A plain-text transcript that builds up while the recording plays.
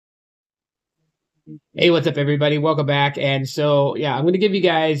Hey, what's up, everybody? Welcome back. And so, yeah, I'm going to give you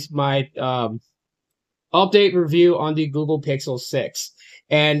guys my update review on the Google Pixel 6.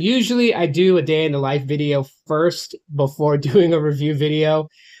 And usually I do a day in the life video first before doing a review video.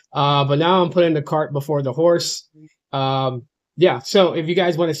 But now I'm putting the cart before the horse. Yeah, so if you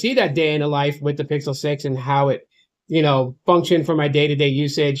guys want to see that day in the life with the Pixel 6 and how it, functioned for my day-to-day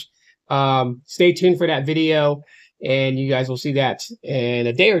usage, stay tuned for that video. And you guys will see that in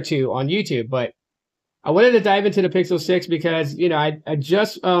a day or two on YouTube. But I wanted to dive into the Pixel 6 because, I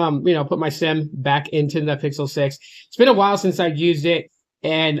just, put my SIM back into the Pixel 6. It's been a while since I used it,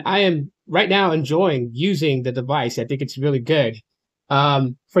 and I am right now enjoying using the device. I think it's really good.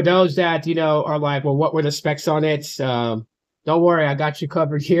 For those that, are like, well, what were the specs on it? Don't worry, I got you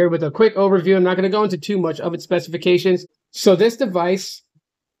covered here with a quick overview. I'm not going to go into too much of its specifications. So this device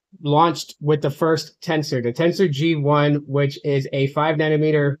launched with the first Tensor, the Tensor G1, which is a 5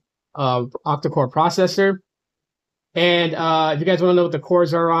 nanometer octa-core processor. And if you guys want to know what the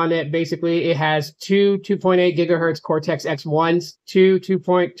cores are on it, basically it has two 2.8 gigahertz Cortex X1s, two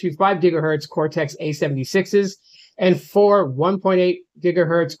 2.25 gigahertz Cortex A76s, and four 1.8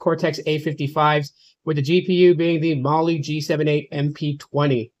 gigahertz Cortex A55s, with the GPU being the Mali G78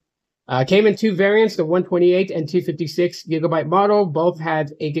 MP20. Came in two variants, the 128 and 256 gigabyte model. Both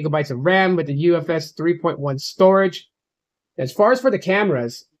had 8 gigabytes of RAM with the UFS 3.1 storage. As far as for the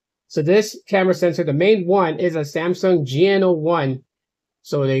cameras, so this camera sensor, the main one, is a Samsung GN01.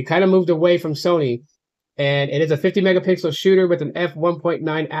 So they kind of moved away from Sony. And it is a 50 megapixel shooter with an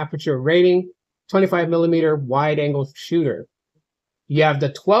f1.9 aperture rating, 25 millimeter wide angle shooter. You have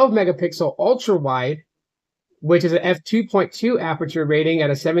the 12 megapixel ultra wide, which is an f2.2 aperture rating at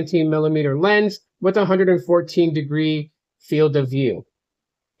a 17 millimeter lens with a 114 degree field of view.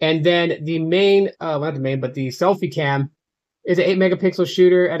 And then the main, not the main, but the selfie cam is an 8 megapixel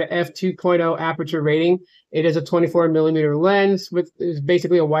shooter at an f2.0 aperture rating. It is a 24 millimeter lens with is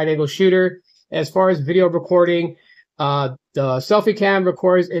basically a wide angle shooter. As far as video recording, the selfie cam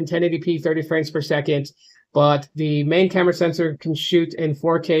records in 1080p 30 frames per second, but the main camera sensor can shoot in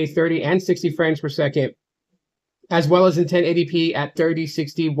 4K 30 and 60 frames per second, as well as in 1080p at 30,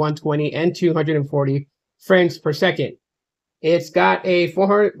 60, 120, and 240 frames per second. It's got a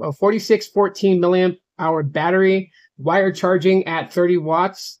 4614 milliamp hour battery, wired charging at 30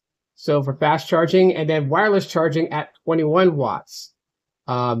 watts, so for fast charging, and then wireless charging at 21 watts.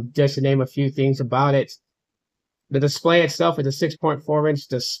 Just to name a few things about it. The display itself is a 6.4-inch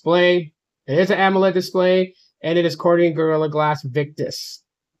display. It is an AMOLED display, and it is Corning Gorilla Glass Victus.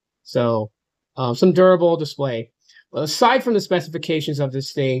 So, some durable display. Well, aside from the specifications of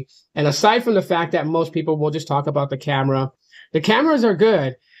this thing, and aside from the fact that most people will just talk about the cameras are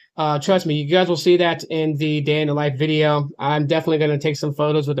good. Trust me, you guys will see that in the day in the life video. I'm definitely going to take some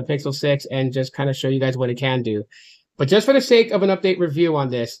photos with the Pixel 6 and just kind of show you guys what it can do. But just for the sake of an update review on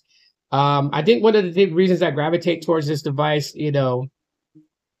this, I think one of the reasons I gravitate towards this device,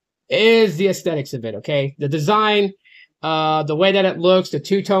 is the aesthetics of it, okay? The design, the way that it looks, the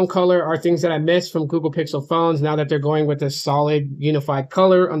two-tone color are things that I miss from Google Pixel phones now that they're going with a solid unified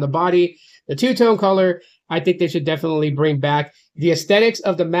color on the body. The two-tone color, I think they should definitely bring back. The aesthetics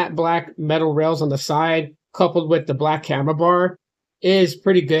of the matte black metal rails on the side, coupled with the black camera bar, is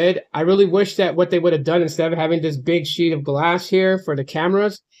pretty good. I really wish that what they would have done, instead of having this big sheet of glass here for the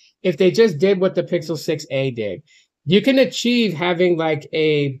cameras, if they just did what the Pixel 6a did. You can achieve having like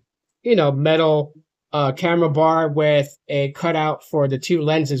a, metal camera bar with a cutout for the two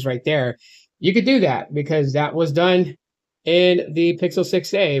lenses right there. You could do that because that was done in the Pixel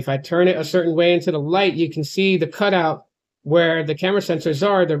 6a. If I turn it a certain way into the light, you can see the cutout where the camera sensors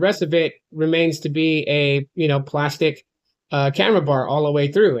are. The rest of it remains to be a, plastic camera bar all the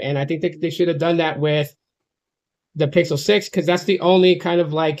way through. And I think that they should have done that with the Pixel 6 because that's the only kind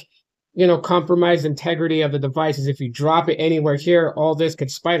of like, compromised integrity of the device is if you drop it anywhere here, all this could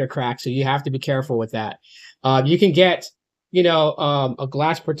spider crack. So you have to be careful with that. You can get, a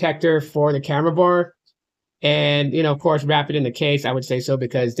glass protector for the camera bar and, of course, wrap it in the case. I would say so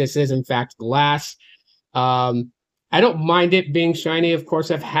because this is, in fact, glass. I don't mind it being shiny. Of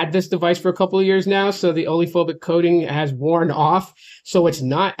course, I've had this device for a couple of years now, so the oleophobic coating has worn off. So it's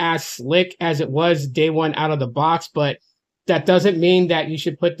not as slick as it was day one out of the box, but that doesn't mean that you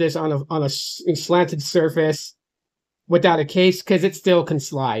should put this on a slanted surface without a case because it still can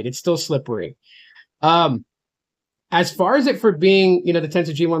slide. It's still slippery. As far as it for being, the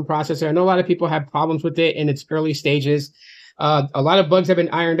Tensor G1 processor, I know a lot of people have problems with it in its early stages. A lot of bugs have been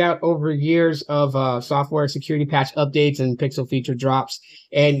ironed out over years of software security patch updates and pixel feature drops.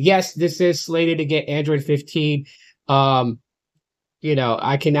 And yes, this is slated to get Android 15 you know,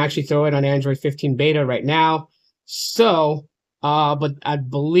 I can actually throw it on Android 15 beta right now. So, but I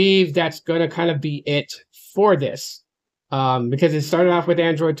believe that's going to kind of be it for this, because it started off with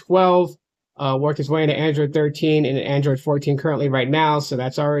Android 12, worked its way into Android 13 and Android 14 currently right now. So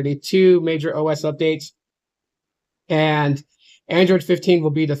that's already 2 major OS updates. And Android 15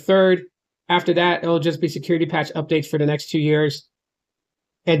 will be the third. After that, it'll just be security patch updates for the next 2 years.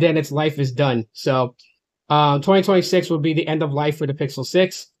 And then its life is done. So 2026 will be the end of life for the Pixel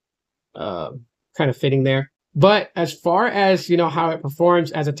 6. Kind of fitting there. But as far as, you know, how it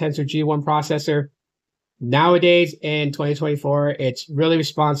performs as a Tensor G1 processor, nowadays in 2024, it's really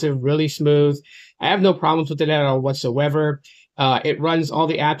responsive, really smooth. I have no problems with it at all whatsoever. It runs all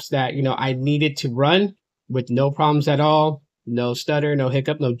the apps that, you know, I needed to run with no problems at all. No stutter, no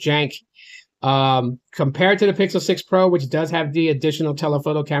hiccup, no jank. Compared to the Pixel 6 Pro, which does have the additional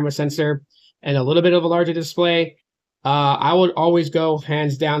telephoto camera sensor and a little bit of a larger display, I would always go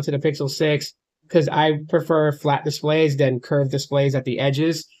hands down to the Pixel 6 because I prefer flat displays than curved displays at the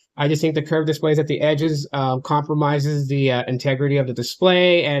edges. I just think the curved displays at the edges compromises the integrity of the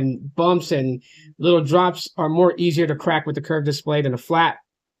display, and bumps and little drops are more easier to crack with the curved display than a flat.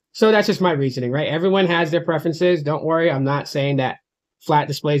 So that's just my reasoning, right? Everyone has their preferences. Don't worry. I'm not saying that flat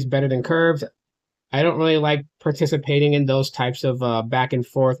display is better than curved. I don't really like participating in those types of back and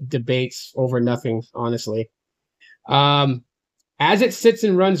forth debates over nothing, honestly. As it sits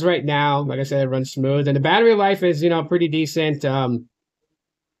and runs right now, like I said, it runs smooth, and the battery life is, you know, pretty decent.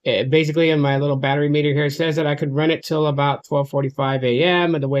 Basically, in my little battery meter here, it says that I could run it till about 12:45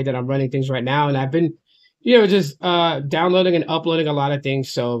 a.m. and the way that I'm running things right now. And I've been, you know, just downloading and uploading a lot of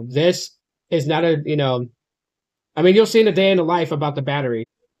things. So this is not a, you know, I mean, you'll see in a day in the life about the battery.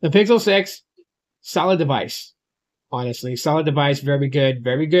 The Pixel 6, solid device. Honestly, solid device, very good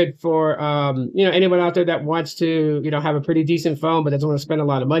for you know, anyone out there that wants to, you know, have a pretty decent phone but doesn't want to spend a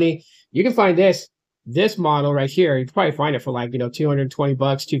lot of money. You can find this model right here. You can probably find it for like, you know, $220,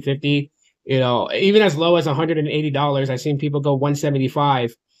 $250, you know, even as low as $180. I've seen people go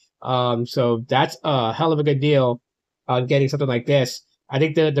 $175. So that's a hell of a good deal on getting something like this. I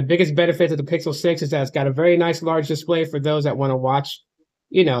think the biggest benefit of the Pixel 6 is that it's got a very nice large display for those that want to watch,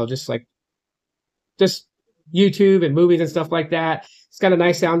 you know, just YouTube and movies and stuff like that. It's got a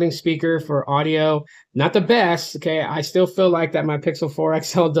nice sounding speaker for audio. Not the best, okay? I still feel like that my Pixel 4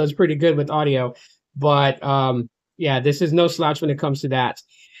 XL does pretty good with audio. But yeah, this is no slouch when it comes to that.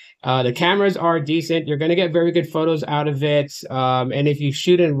 The cameras are decent. You're going to get very good photos out of it. And if you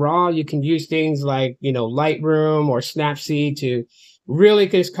shoot in RAW, you can use things like, you know, Lightroom or Snapseed to really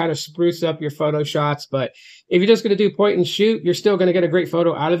just kind of spruce up your photo shots. But if you're just going to do point and shoot, you're still going to get a great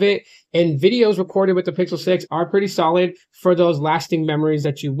photo out of it. And videos recorded with the Pixel 6 are pretty solid for those lasting memories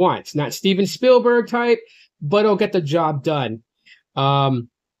that you want. It's not Steven Spielberg type, but it'll get the job done.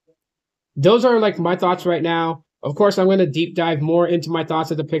 Those are like my thoughts right now. Of course, I'm going to deep dive more into my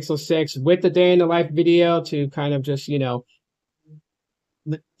thoughts of the Pixel 6 with the day in the life video to kind of just, you know,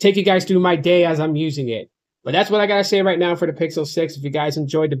 take you guys through my day as I'm using it. But that's what I got to say right now for the Pixel 6. If you guys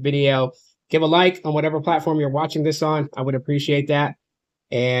enjoyed the video, give a like on whatever platform you're watching this on. I would appreciate that.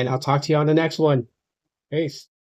 And I'll talk to you on the next one. Peace.